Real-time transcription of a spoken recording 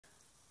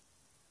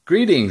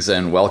Greetings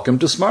and welcome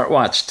to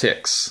Smartwatch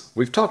Tics.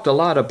 We've talked a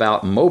lot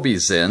about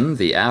Mobizen,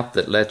 the app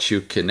that lets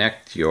you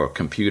connect your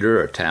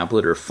computer or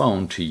tablet or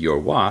phone to your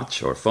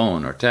watch, or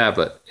phone or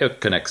tablet. It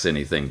connects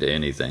anything to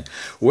anything.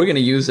 We're going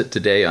to use it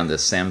today on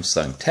this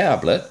Samsung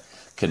tablet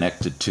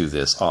connected to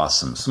this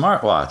awesome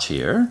smartwatch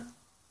here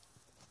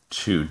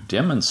to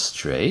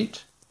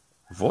demonstrate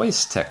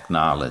voice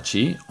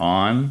technology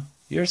on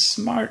your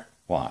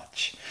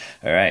smartwatch.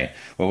 All right,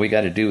 what we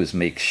got to do is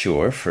make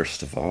sure,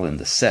 first of all, in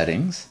the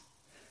settings,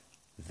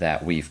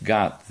 that we've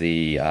got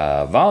the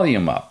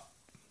volume up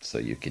so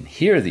you can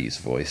hear these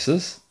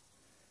voices.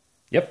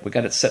 Yep, we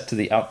got it set to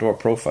the outdoor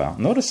profile.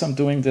 Notice I'm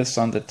doing this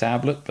on the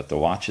tablet, but the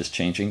watch is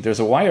changing. There's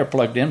a wire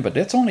plugged in, but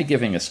it's only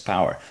giving us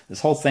power. This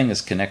whole thing is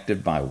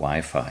connected by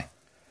Wi-Fi.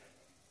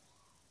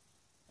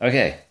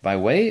 Okay, by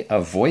way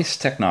of voice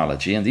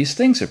technology, and these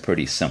things are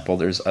pretty simple.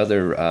 There's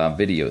other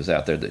videos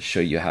out there that show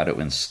you how to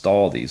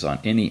install these on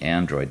any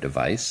Android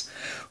device.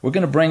 We're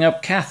going to bring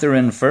up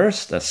Katherine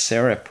first, a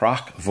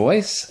CereProc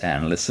voice,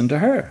 and listen to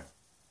her.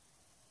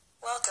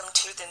 Welcome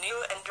to the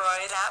new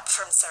Android app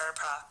from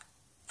CereProc.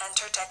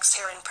 Enter text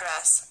here and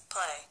press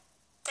play.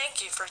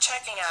 Thank you for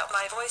checking out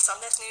my voice on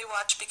this new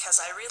watch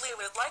because I really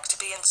would like to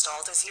be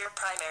installed as your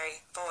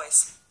primary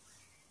voice.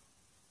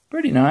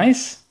 Pretty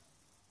nice.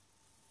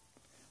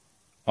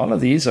 All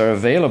of these are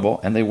available,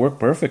 and they work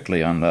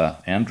perfectly on the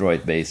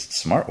Android-based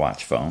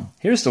smartwatch phone.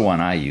 Here's the one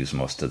I use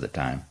most of the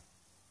time.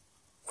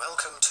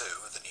 Welcome to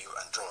the new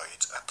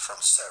Android app from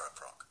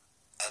CereProc.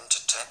 Enter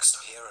text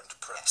here and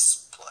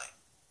press play.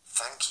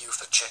 Thank you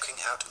for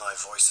checking out my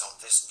voice on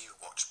this new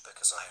watch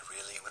because I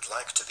really would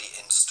like to be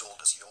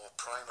installed as your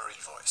primary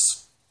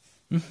voice.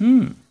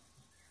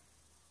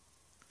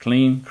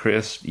 Clean,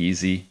 crisp,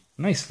 easy,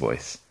 nice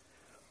voice.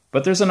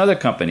 But there's another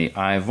company,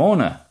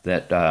 Ivona,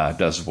 that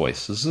does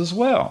voices as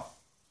well.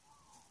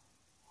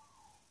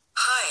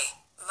 Hi,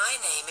 my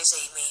name is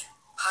Amy.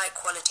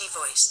 High-quality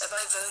voice of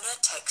Ivona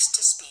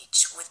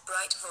text-to-speech with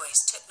bright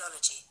voice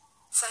technology.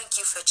 Thank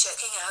you for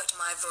checking out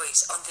my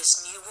voice on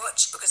this new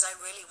watch because I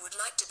really would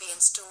like to be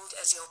installed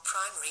as your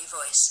primary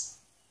voice.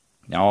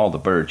 Now, all the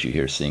birds you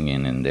hear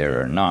singing in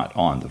there are not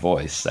on the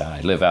voice.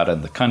 I live out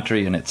in the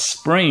country and it's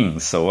spring,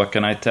 so what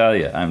can I tell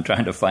you? I'm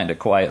trying to find a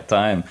quiet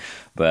time,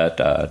 but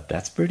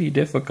that's pretty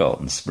difficult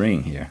in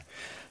spring here.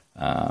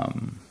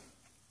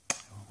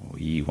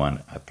 We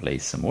want to play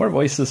some more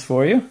voices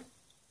for you.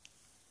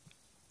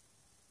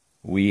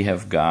 We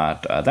have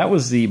got, that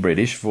was the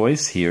British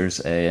voice.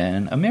 Here's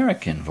an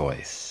American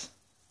voice.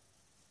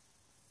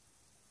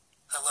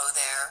 Hello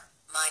there,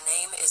 my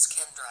name is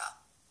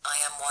Kendra. I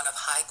am one of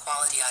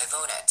high-quality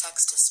Ivona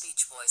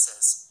text-to-speech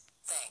voices.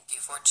 Thank you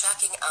for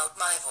checking out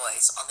my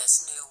voice on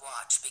this new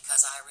watch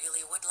because I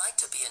really would like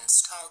to be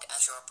installed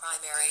as your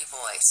primary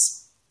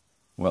voice.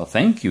 Well,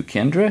 thank you,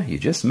 Kendra. You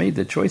just made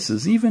the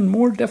choices even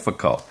more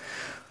difficult.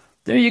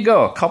 There you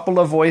go. A couple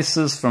of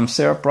voices from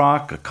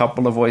CereProc, a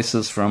couple of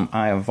voices from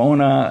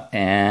Ivona,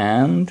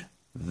 and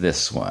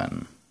this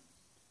one.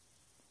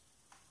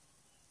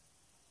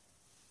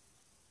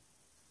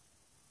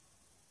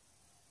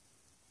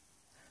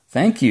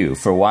 Thank you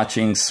for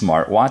watching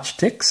Smartwatch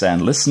Tics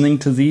and listening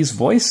to these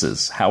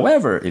voices.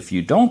 However, if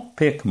you don't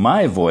pick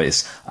my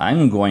voice,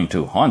 I'm going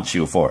to haunt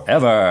you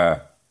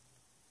forever.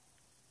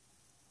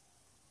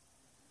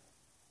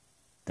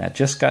 That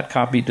just got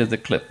copied to the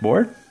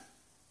clipboard.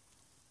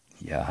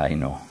 Yeah, I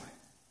know.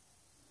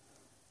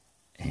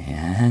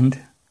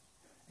 And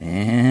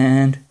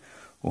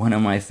one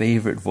of my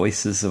favorite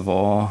voices of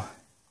all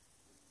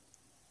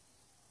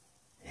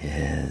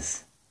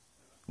is...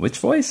 which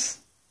voice?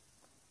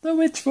 The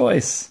witch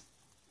voice.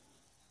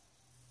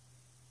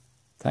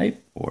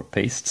 Type or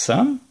paste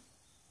some,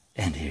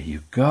 and here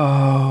you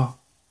go.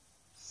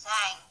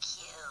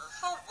 Thank you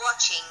for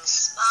watching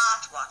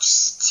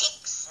Smartwatch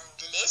Tics and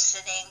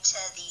listening to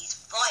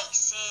these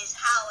voices.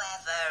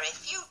 However,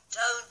 if you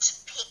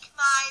don't pick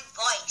my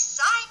voice,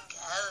 I'm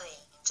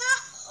going to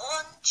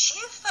haunt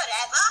you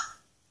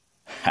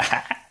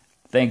forever.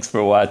 Thanks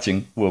for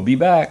watching. We'll be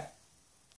back.